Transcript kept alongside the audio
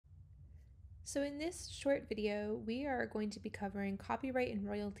So in this short video, we are going to be covering copyright and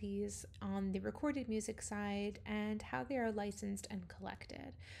royalties on the recorded music side and how they are licensed and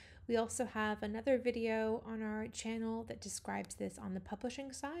collected. We also have another video on our channel that describes this on the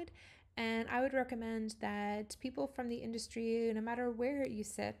publishing side, and I would recommend that people from the industry, no matter where you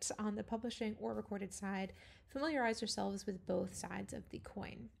sit on the publishing or recorded side, familiarize yourselves with both sides of the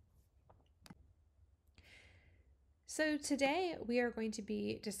coin. So today we are going to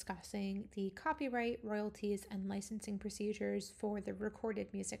be discussing the copyright, royalties, and licensing procedures for the recorded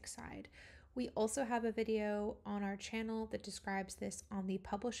music side. We also have a video on our channel that describes this on the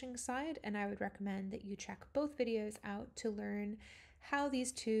publishing side, and I would recommend that you check both videos out to learn how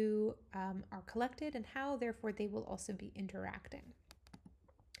these two are collected and how therefore they will also be interacting.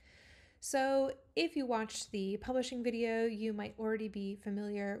 So if you watched the publishing video, you might already be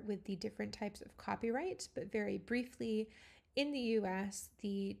familiar with the different types of copyright, but very briefly, in the US,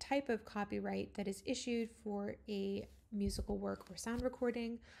 the type of copyright that is issued for a musical work or sound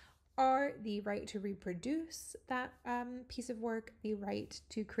recording are the right to reproduce that piece of work, the right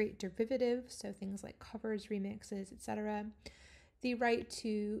to create derivatives, so things like covers, remixes, etc., the right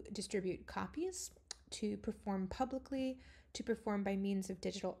to distribute copies, to perform publicly, to perform by means of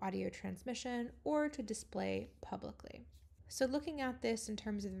digital audio transmission, or to display publicly. So looking at this in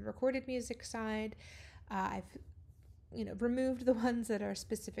terms of the recorded music side, I've removed the ones that are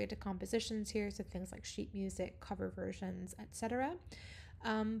specific to compositions here, so things like sheet music, cover versions, etc.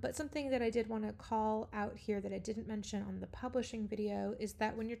 But something that I did want to call out here that I didn't mention on the publishing video is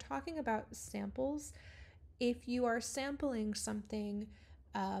that when you're talking about samples, if you are sampling something,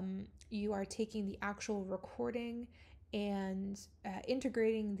 you are taking the actual recording and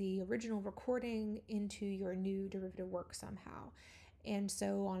integrating the original recording into your new derivative work somehow. And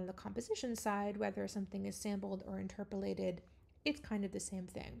so on the composition side, whether something is sampled or interpolated, it's kind of the same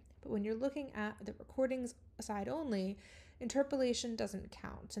thing. But when you're looking at the recordings side only, interpolation doesn't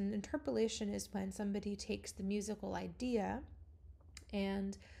count. And interpolation is when somebody takes the musical idea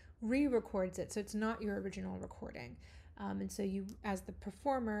and re-records it, so it's not your original recording. And so you, as the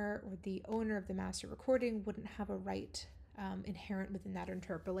performer or the owner of the master recording, wouldn't have a right inherent within that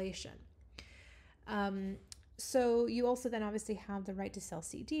interpolation. So you also then obviously have the right to sell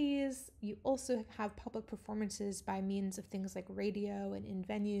CDs. You also have public performances by means of things like radio and in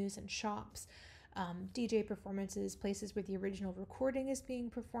venues and shops, DJ performances, places where the original recording is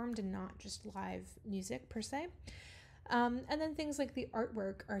being performed and not just live music per se. And then things like the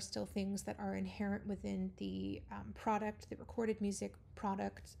artwork are still things that are inherent within the product, the recorded music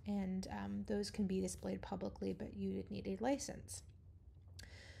product, and those can be displayed publicly, but you would need a license.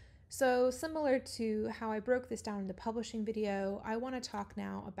 So similar to how I broke this down in the publishing video, I want to talk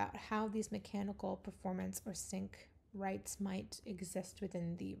now about how these mechanical performance or sync rights might exist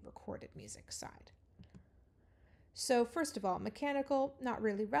within the recorded music side. So first of all, mechanical, not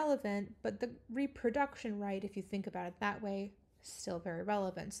really relevant, but the reproduction right, if you think about it that way, still very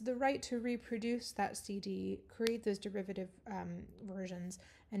relevant. So the right to reproduce that CD, create those derivative versions,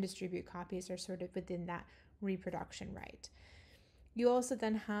 and distribute copies are sort of within that reproduction right. You also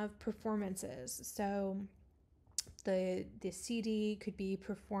then have performances. So the CD could be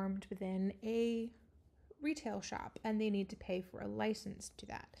performed within a retail shop, and they need to pay for a license to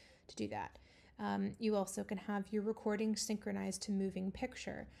do that. You also can have your recording synchronized to moving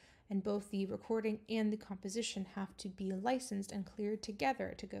picture, and both the recording and the composition have to be licensed and cleared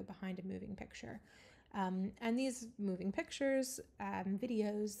together to go behind a moving picture. And these moving pictures,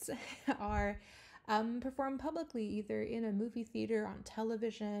 videos, are performed publicly either in a movie theater, on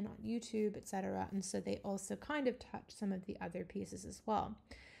television, on YouTube, etc. And so they also kind of touch some of the other pieces as well.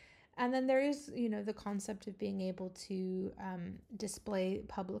 And then there is, the concept of being able to display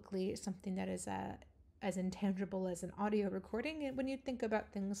publicly something that is as intangible as an audio recording. And when you think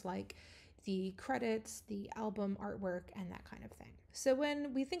about things like the credits, the album artwork, and that kind of thing. So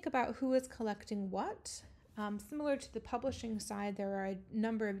when we think about who is collecting what, similar to the publishing side, there are a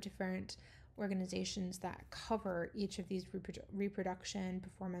number of different organizations that cover each of these reproduction,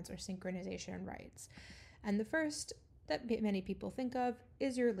 performance, or synchronization rights. And the first that many people think of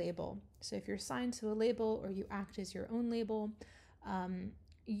is your label. So if you're signed to a label or you act as your own label,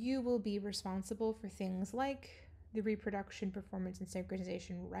 you will be responsible for things like the reproduction, performance, and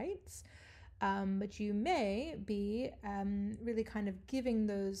synchronization rights. But you may be really kind of giving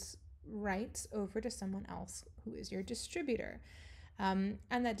those rights over to someone else who is your distributor. And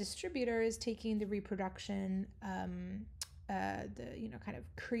that distributor is taking the reproduction, the kind of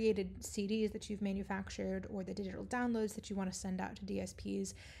created CDs that you've manufactured or the digital downloads that you want to send out to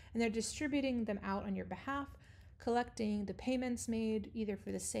DSPs, and they're distributing them out on your behalf, collecting the payments made either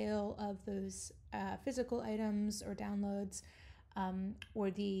for the sale of those physical items or downloads, or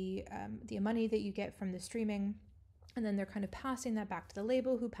the money that you get from the streaming, and then they're kind of passing that back to the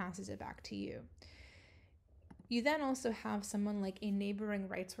label, who passes it back to you. You then also have someone like a neighboring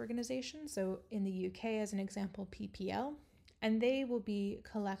rights organization, so in the UK as an example, PPL, and they will be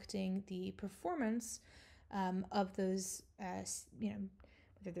collecting the performance of those,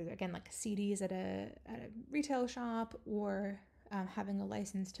 whether they're again like CDs at a retail shop, or having a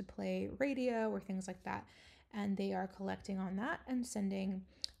license to play radio or things like that, and they are collecting on that and sending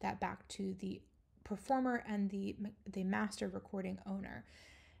that back to the performer and the master recording owner.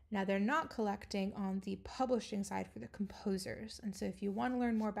 Now, they're not collecting on the publishing side for the composers. And so if you want to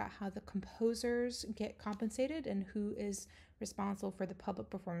learn more about how the composers get compensated and who is responsible for the public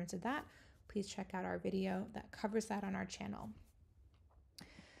performance of that, please check out our video that covers that on our channel.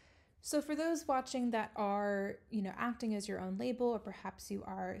 So for those watching that are, acting as your own label, or perhaps you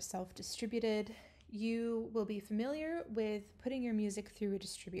are self-distributed, you will be familiar with putting your music through a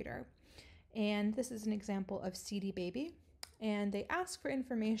distributor. And this is an example of CD Baby. And they ask for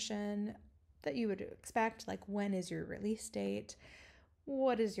information that you would expect, like when is your release date,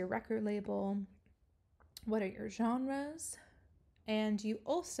 what is your record label, what are your genres, and you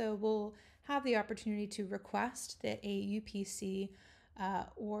also will have the opportunity to request that a UPC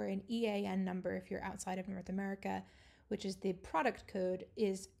or an EAN number, if you're outside of North America, which is the product code,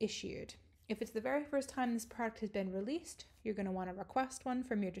 is issued. If it's the very first time this product has been released, you're going to want to request one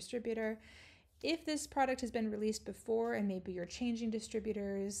from your distributor. If this product has been released before and maybe you're changing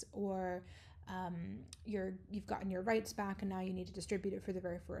distributors, or you've gotten your rights back and now you need to distribute it for the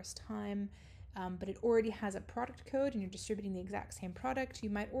very first time, but it already has a product code and you're distributing the exact same product, you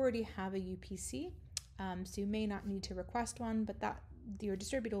might already have a UPC, so you may not need to request one, but your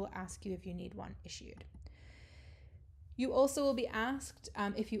distributor will ask you if you need one issued. You also will be asked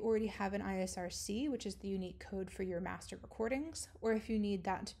if you already have an ISRC, which is the unique code for your master recordings, or if you need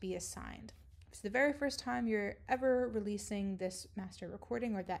that to be assigned. If it's the very first time you're ever releasing this master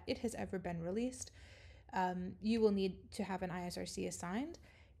recording, or that it has ever been released, you will need to have an ISRC assigned.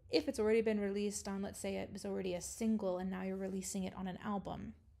 If it's already been released on, let's say it was already a single and now you're releasing it on an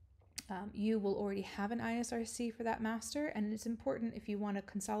album, you will already have an ISRC for that master, and it's important, if you want to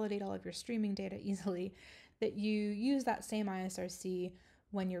consolidate all of your streaming data easily, that you use that same ISRC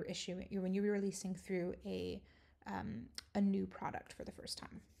when you're releasing through a new product for the first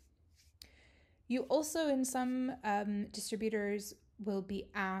time. You also, in some distributors, will be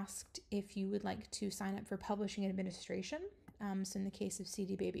asked if you would like to sign up for publishing administration. So in the case of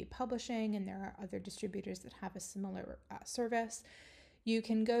CD Baby Publishing, and there are other distributors that have a similar service, you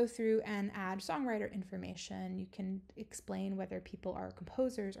can go through and add songwriter information. You can explain whether people are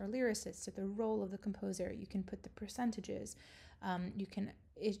composers or lyricists, or the role of the composer. You can put the percentages. You can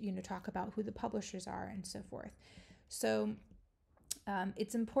talk about who the publishers are and so forth. So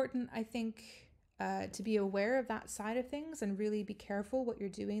it's important, I think, to be aware of that side of things and really be careful what you're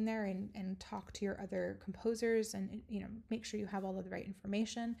doing there, and talk to your other composers, and make sure you have all of the right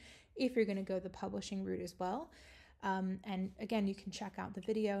information if you're going to go the publishing route as well. And again, you can check out the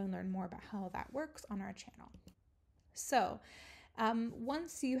video and learn more about how that works on our channel. So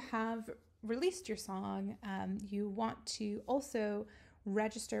once you have released your song, you want to also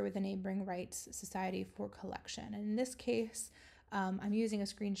register with the Neighboring Rights Society for collection. And in this case, I'm using a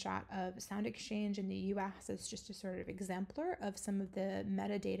screenshot of SoundExchange in the US as just a sort of exemplar of some of the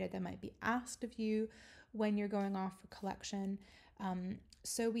metadata that might be asked of you when you're going off for collection.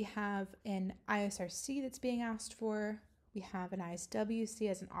 So we have an ISRC that's being asked for. We have an ISWC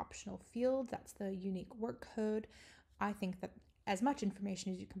as an optional field. That's the unique work code. I think that as much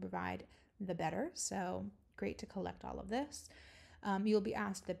information as you can provide, the better. So great to collect all of this. You'll be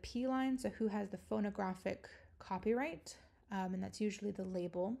asked the P line, so who has the phonographic copyright, and that's usually the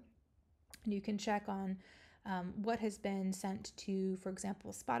label. And you can check on what has been sent to, for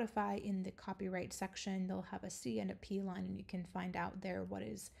example, Spotify. In the copyright section, they'll have a C and a P line, and you can find out there what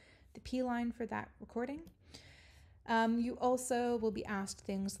is the P line for that recording. You also will be asked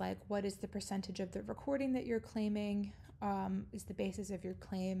things like, what is the percentage of the recording that you're claiming? Is the basis of your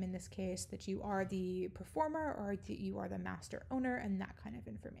claim, in this case, that you are the performer or that you are the master owner, and that kind of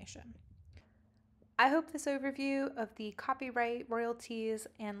information. I hope this overview of the copyright, royalties,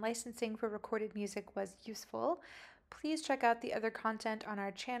 and licensing for recorded music was useful. Please check out the other content on our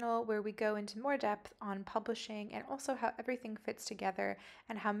channel where we go into more depth on publishing and also how everything fits together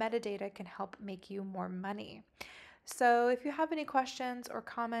and how metadata can help make you more money. So if you have any questions or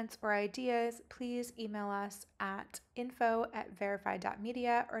comments or ideas, please email us at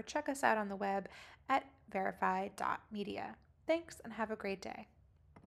info@verified.media or check us out on the web at verify.media. Thanks and have a great day.